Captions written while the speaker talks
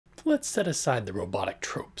Let's set aside the robotic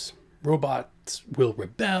tropes. Robots will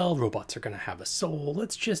rebel, robots are going to have a soul.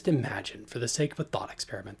 Let's just imagine, for the sake of a thought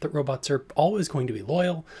experiment, that robots are always going to be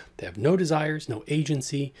loyal, they have no desires, no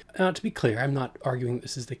agency. To be clear, I'm not arguing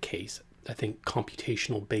this is the case. I think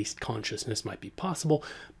computational-based consciousness might be possible,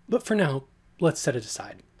 but for now, let's set it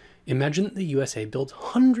aside. Imagine that the USA builds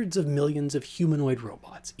hundreds of millions of humanoid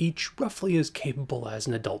robots, each roughly as capable as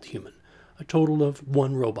an adult human, a total of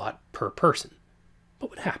 1 robot per person.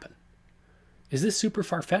 What would happen? Is this super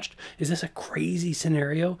far-fetched? Is this a crazy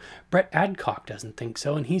scenario? Brett Adcock doesn't think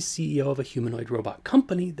so, and he's CEO of a humanoid robot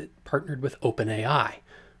company that partnered with OpenAI.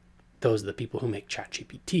 Those are the people who make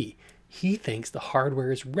ChatGPT. He thinks the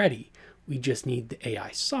hardware is ready. We just need the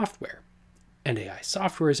AI software. And AI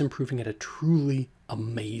software is improving at a truly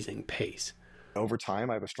amazing pace. Over time,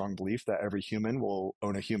 I have a strong belief that every human will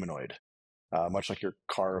own a humanoid, much like your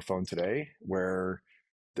car or phone today, where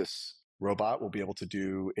this robot will be able to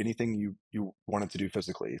do anything you want it to do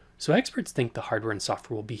physically. So experts think the hardware and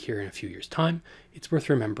software will be here in a few years' time. It's worth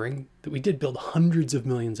remembering that we did build hundreds of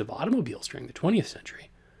millions of automobiles during the 20th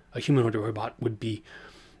century. A humanoid robot would be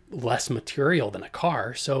less material than a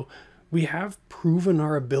car, so we have proven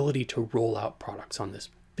our ability to roll out products on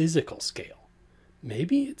this physical scale.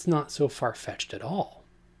 Maybe it's not so far-fetched at all.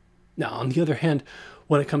 Now, on the other hand,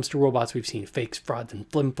 when it comes to robots, we've seen fakes, frauds, and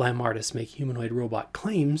flim-flam artists make humanoid robot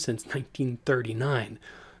claims since 1939.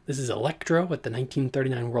 This is Electro at the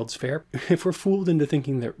 1939 World's Fair. If we're fooled into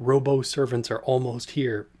thinking that robo-servants are almost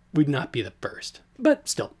here, we'd not be the first. But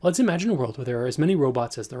still, let's imagine a world where there are as many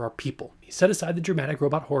robots as there are people. You set aside the dramatic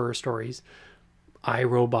robot horror stories,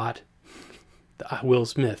 iRobot, the Will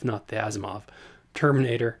Smith, not the Asimov,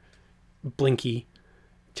 Terminator, Blinky.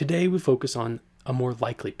 Today we focus on a more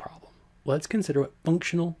likely problem. Let's consider what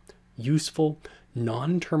functional, useful,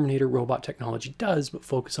 non-terminator robot technology does, but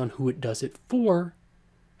focus on who it does it for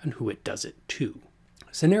and who it does it to.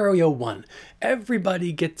 Scenario 1,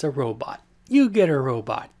 everybody gets a robot. You get a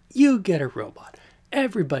robot. You get a robot.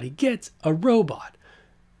 Everybody gets a robot.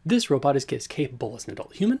 This robot is as capable as an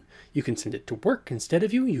adult human. You can send it to work instead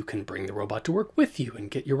of you. You can bring the robot to work with you and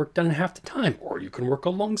get your work done in half the time. Or you can work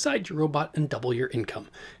alongside your robot and double your income.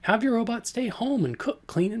 Have your robot stay home and cook,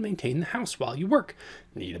 clean, and maintain the house while you work.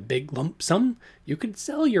 Need a big lump sum? You could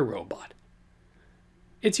sell your robot.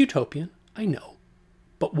 It's utopian, I know.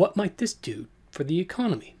 But what might this do for the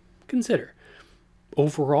economy? Consider.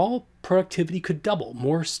 Overall, productivity could double.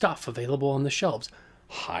 More stuff available on the shelves.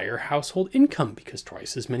 Higher household income because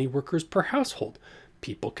twice as many workers per household.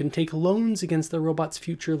 People can take loans against the robot's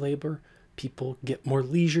future labor. People get more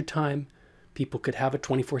leisure time. People could have a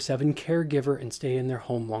 24/7 caregiver and stay in their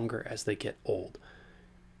home longer as they get old.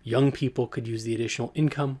 Young people could use the additional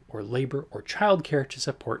income or labor or childcare to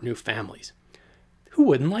support new families. Who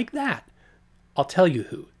wouldn't like that? I'll tell you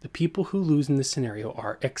who. The people who lose in this scenario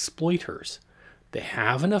are exploiters. They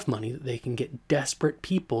have enough money that they can get desperate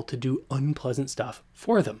people to do unpleasant stuff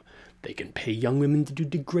for them. They can pay young women to do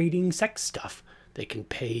degrading sex stuff. They can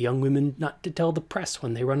pay young women not to tell the press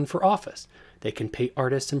when they run for office. They can pay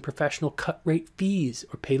artists and professional cut-rate fees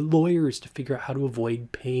or pay lawyers to figure out how to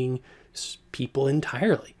avoid paying people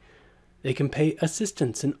entirely. They can pay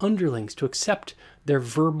assistants and underlings to accept their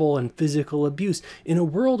verbal and physical abuse. In a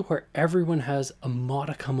world where everyone has a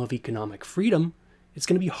modicum of economic freedom, it's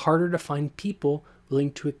going to be harder to find people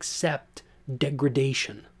willing to accept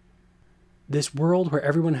degradation. This world where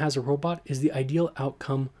everyone has a robot is the ideal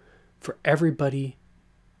outcome for everybody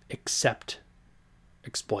except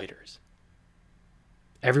exploiters.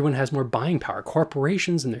 Everyone has more buying power.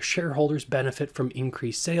 Corporations and their shareholders benefit from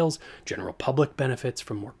increased sales. General public benefits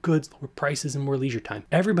from more goods, lower prices, and more leisure time.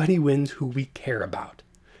 Everybody wins who we care about.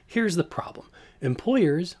 Here's the problem.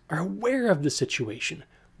 Employers are aware of the situation.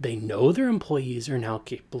 They know their employees are now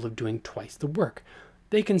capable of doing twice the work.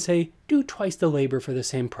 They can say, do twice the labor for the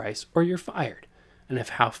same price, or you're fired. And if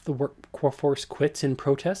half the workforce quits in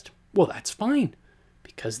protest, well, that's fine,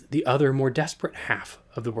 because the other more desperate half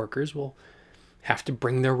of the workers will have to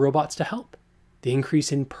bring their robots to help. The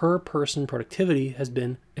increase in per-person productivity has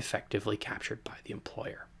been effectively captured by the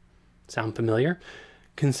employer. Sound familiar?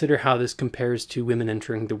 Consider how this compares to women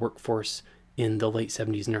entering the workforce in the late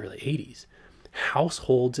 70s and early 80s.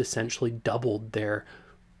 Households essentially doubled their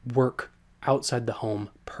work outside the home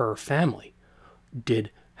per family. Did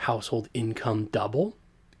household income double?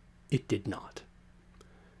 It did not.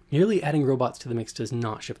 Merely adding robots to the mix does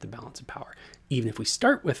not shift the balance of power. Even if we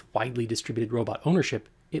start with widely distributed robot ownership,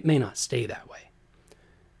 it may not stay that way.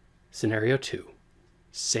 Scenario 2.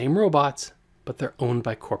 Same robots, but they're owned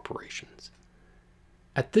by corporations.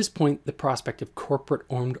 At this point, the prospect of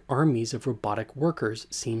corporate-owned armies of robotic workers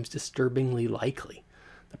seems disturbingly likely.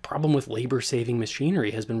 The problem with labor-saving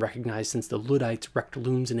machinery has been recognized since the Luddites wrecked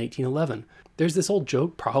looms in 1811. There's this old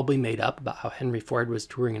joke, probably made up, about how Henry Ford was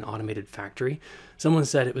touring an automated factory. Someone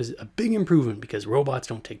said it was a big improvement because robots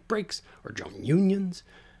don't take breaks or join unions.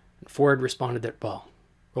 And Ford responded that, well,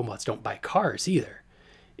 robots don't buy cars either.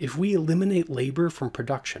 If we eliminate labor from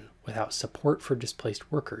production without support for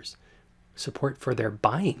displaced workers, support for their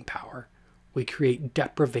buying power, we create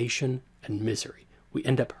deprivation and misery. We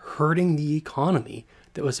end up hurting the economy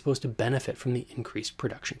that was supposed to benefit from the increased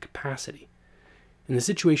production capacity. In the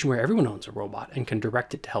situation where everyone owns a robot and can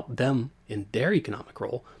direct it to help them in their economic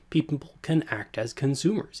role, people can act as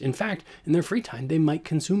consumers. In fact, in their free time, they might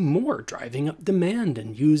consume more, driving up demand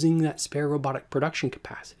and using that spare robotic production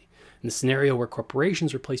capacity. In the scenario where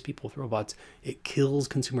corporations replace people with robots, it kills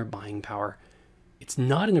consumer buying power. It's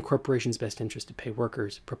not in a corporation's best interest to pay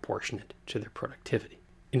workers proportionate to their productivity.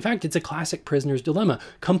 In fact, it's a classic prisoner's dilemma.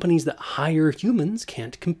 Companies that hire humans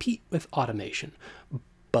can't compete with automation.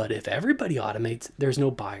 But if everybody automates, there's no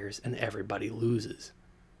buyers and everybody loses.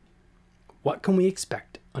 What can we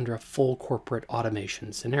expect under a full corporate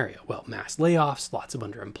automation scenario? Well, mass layoffs, lots of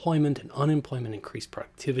underemployment and unemployment, increased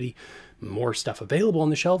productivity, more stuff available on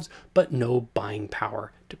the shelves, but no buying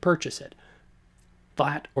power to purchase it.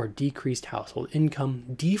 Flat or decreased household income,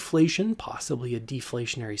 deflation, possibly a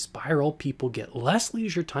deflationary spiral. People get less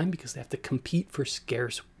leisure time because they have to compete for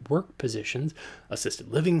scarce work positions. Assisted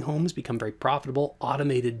living homes become very profitable.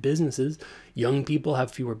 Automated businesses. Young people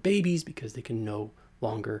have fewer babies because they can no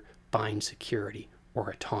longer find security or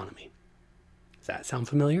autonomy. Does that sound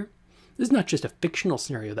familiar? This is not just a fictional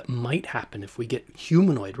scenario that might happen if we get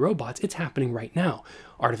humanoid robots. It's happening right now.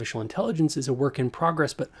 Artificial intelligence is a work in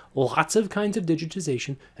progress, but lots of kinds of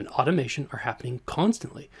digitization and automation are happening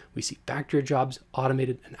constantly. We see factory jobs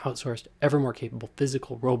automated and outsourced, ever more capable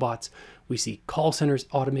physical robots. We see call centers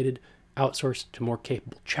automated, outsourced to more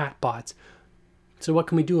capable chatbots. So what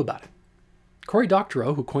can we do about it? Cory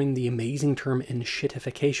Doctorow, who coined the amazing term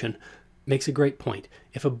enshittification, makes a great point.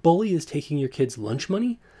 If a bully is taking your kid's lunch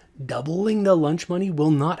money, doubling the lunch money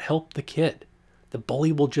will not help the kid. The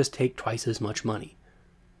bully will just take twice as much money.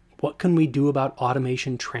 What can we do about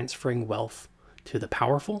automation transferring wealth to the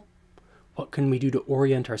powerful? What can we do to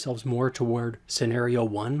orient ourselves more toward scenario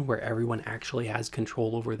one, where everyone actually has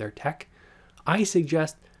control over their tech? I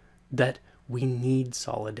suggest that we need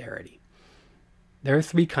solidarity. There are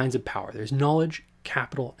three kinds of power. There's knowledge,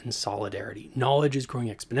 capital, and solidarity. Knowledge is growing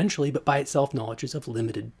exponentially, but by itself, knowledge is of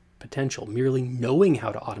limited potential. Merely knowing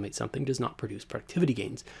how to automate something does not produce productivity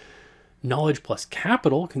gains. Knowledge plus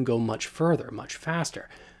capital can go much further, much faster.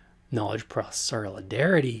 Knowledge plus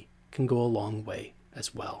solidarity can go a long way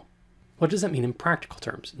as well. What does that mean in practical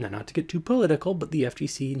terms? Now, not to get too political, but the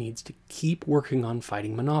FTC needs to keep working on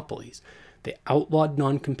fighting monopolies. They outlawed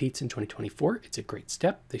non-competes in 2024. It's a great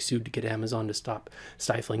step. They sued to get Amazon to stop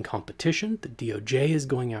stifling competition. The DoJ is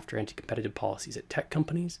going after anti-competitive policies at tech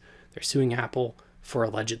companies. They're suing Apple for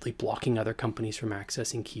allegedly blocking other companies from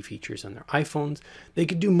accessing key features on their iPhones. They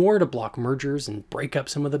could do more to block mergers and break up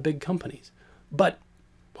some of the big companies. But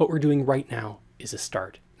what we're doing right now is a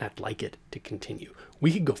start, and I'd like it to continue.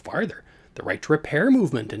 We could go farther. The right to repair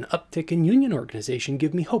movement and uptick in union organization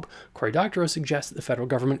give me hope. Cory Doctorow suggests that the federal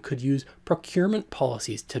government could use procurement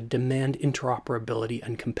policies to demand interoperability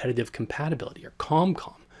and competitive compatibility, or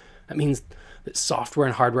ComCom. That means that software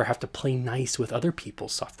and hardware have to play nice with other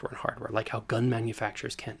people's software and hardware, like how gun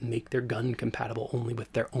manufacturers can't make their gun compatible only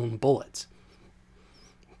with their own bullets.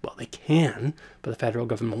 Well, they can, but the federal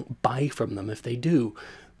government won't buy from them if they do.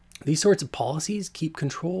 These sorts of policies keep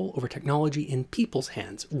control over technology in people's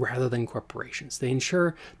hands rather than corporations. They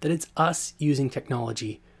ensure that it's us using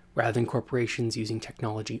technology rather than corporations using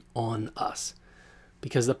technology on us.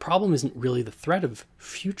 Because the problem isn't really the threat of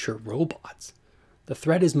future robots. The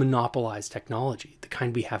threat is monopolized technology, the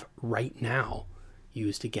kind we have right now,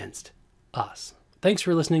 used against us. Thanks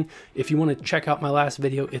for listening. If you want to check out my last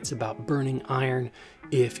video, it's about burning iron.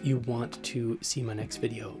 If you want to see my next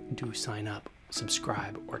video, do sign up,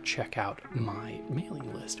 subscribe, or check out my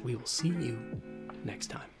mailing list. We will see you next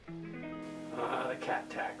time. The cat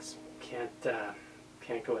tax. Can't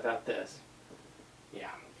go without this.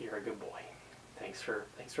 Yeah, you're a good boy. Thanks for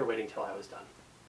waiting till I was done.